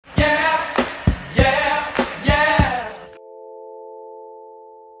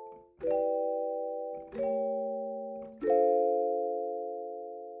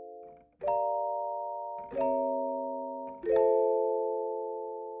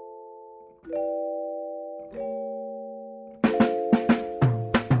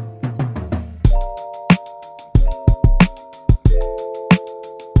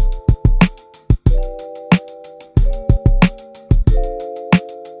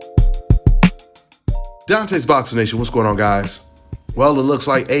Dante's Boxing Nation, what's going on, guys? Well, it looks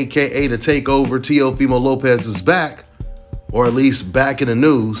like AKA the takeover, Teofimo Lopez is back, or at least back in the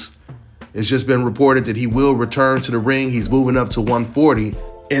news. It's just been reported that he will return to the ring. He's moving up to 140,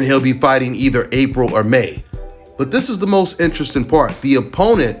 and he'll be fighting either April or May. But this is the most interesting part. The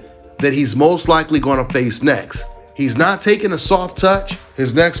opponent that he's most likely going to face next. He's not taking a soft touch.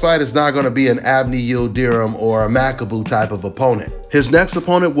 His next fight is not going to be an Abney Yildirim or a Makabu type of opponent. His next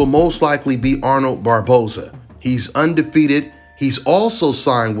opponent will most likely be Arnold Barboza. He's undefeated. He's also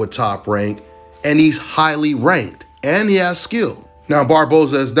signed with Top Rank, and he's highly ranked, and he has skill. Now,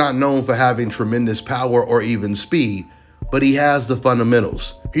 Barboza is not known for having tremendous power or even speed, but he has the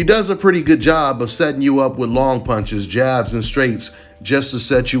fundamentals. He does a pretty good job of setting you up with long punches, jabs, and straights just to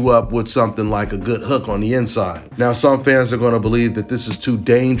set you up with something like a good hook on the inside. Now, some fans are going to believe that this is too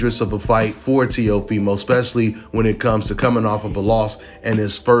dangerous of a fight for Teofimo, especially when it comes to coming off of a loss and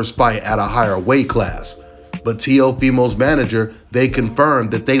his first fight at a higher weight class. But Teofimo's manager, they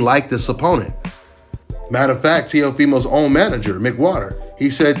confirmed that they like this opponent. Matter of fact, Teofimo's own manager, Mick Water, he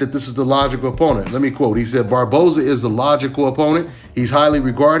said that this is the logical opponent. Let me quote. He said, Barboza is the logical opponent. He's highly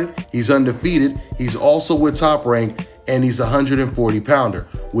regarded. He's undefeated. He's also with Top Rank, and he's a 140-pounder,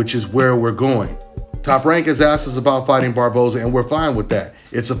 which is where we're going. Top Rank has asked us about fighting Barboza, and we're fine with that.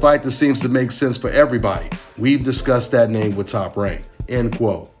 It's a fight that seems to make sense for everybody. We've discussed that name with Top Rank, end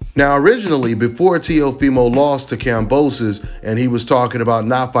quote. Now, originally, before Teofimo lost to Kambosos and he was talking about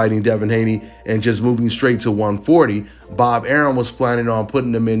not fighting Devin Haney and just moving straight to 140, Bob Arum was planning on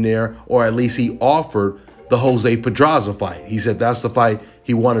putting him in there, or at least he offered the Jose Pedraza fight. He said that's the fight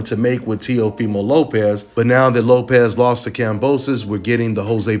he wanted to make with Teofimo Lopez. But now that Lopez lost to Kambosos, we're getting the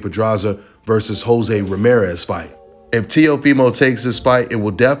Jose Pedraza versus Jose Ramirez fight. If Teofimo takes this fight, it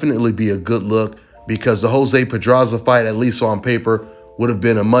will definitely be a good look, because the Jose Pedraza fight, at least on paper, would have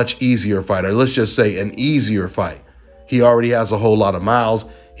been a much easier fight, or let's just say an easier fight. He already has a whole lot of miles.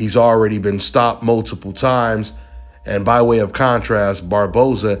 He's already been stopped multiple times. And by way of contrast,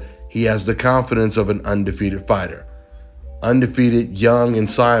 Barboza, he has the confidence of an undefeated fighter. Undefeated, young, and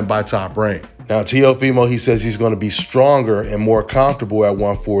signed by Top Rank. Now, Teofimo, he says he's going to be stronger and more comfortable at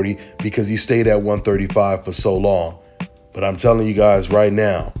 140 because he stayed at 135 for so long. But I'm telling you guys right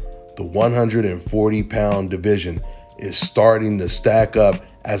now, the 140-pound division is starting to stack up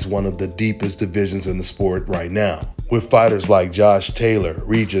as one of the deepest divisions in the sport right now, with fighters like Josh Taylor,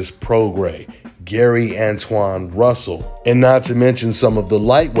 Regis Prograis, Gary Antoine Russell, and not to mention some of the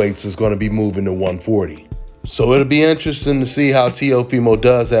lightweights is going to be moving to 140. So it'll be interesting to see how Teofimo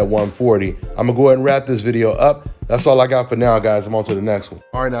does at 140. I'm gonna go ahead and wrap this video up. That's all I got for now, guys. I'm on to the next one.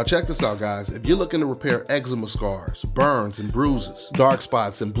 All right, now check this out, guys. If you're looking to repair eczema scars, burns and bruises, dark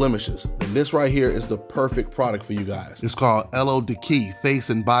spots and blemishes, then this right here is the perfect product for you guys. It's called Elo de Key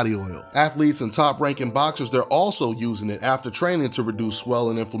Face and Body Oil. Athletes and top-ranking boxers, they're also using it after training to reduce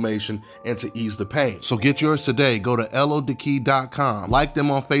swelling, inflammation, and to ease the pain. So get yours today. Go to elodekey.com, like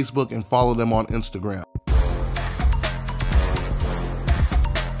them on Facebook, and follow them on Instagram.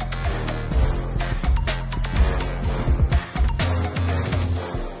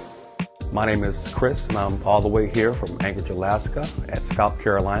 My name is Chris, and I'm all the way here from Anchorage, Alaska at Scalp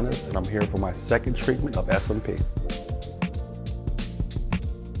Carolinas, and I'm here for my second treatment of SMP.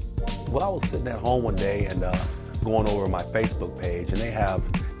 Well, I was sitting at home one day and going over my Facebook page, and they have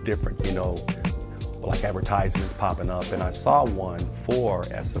different, like advertisements popping up, and I saw one for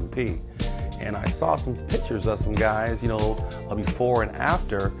SMP. And I saw some pictures of some guys, before and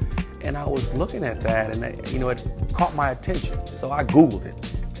after, and I was looking at that, and it caught my attention. So I Googled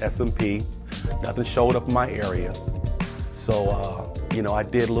it. SMP, nothing showed up in my area. So, I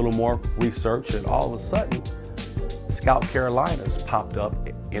did a little more research, and all of a sudden, Scalp Carolinas popped up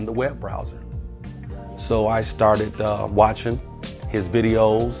in the web browser. So I started watching his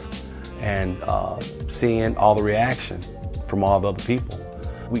videos and seeing all the reaction from all the other people.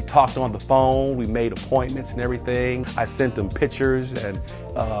 We talked on the phone, we made appointments and everything. I sent him pictures, and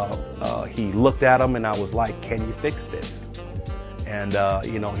he looked at them, and I was like, can you fix this? And,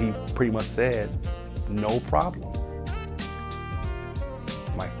 he pretty much said, no problem.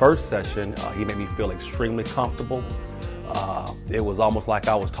 My first session, he made me feel extremely comfortable. It was almost like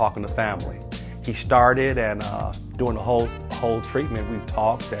I was talking to family. He started, and during the whole treatment, we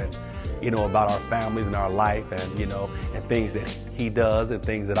talked and, about our families and our life, and, and things that he does and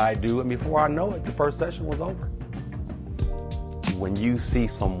things that I do. And before I know it, the first session was over. when you see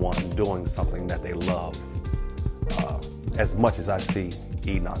someone doing something that they love, as much as I see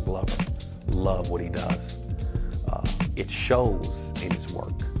Enoch Glover love what he does, it shows in his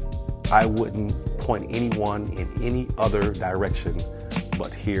work. I wouldn't point anyone in any other direction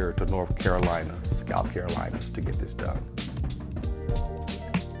but here to North Carolina, South Carolinas, to get this done.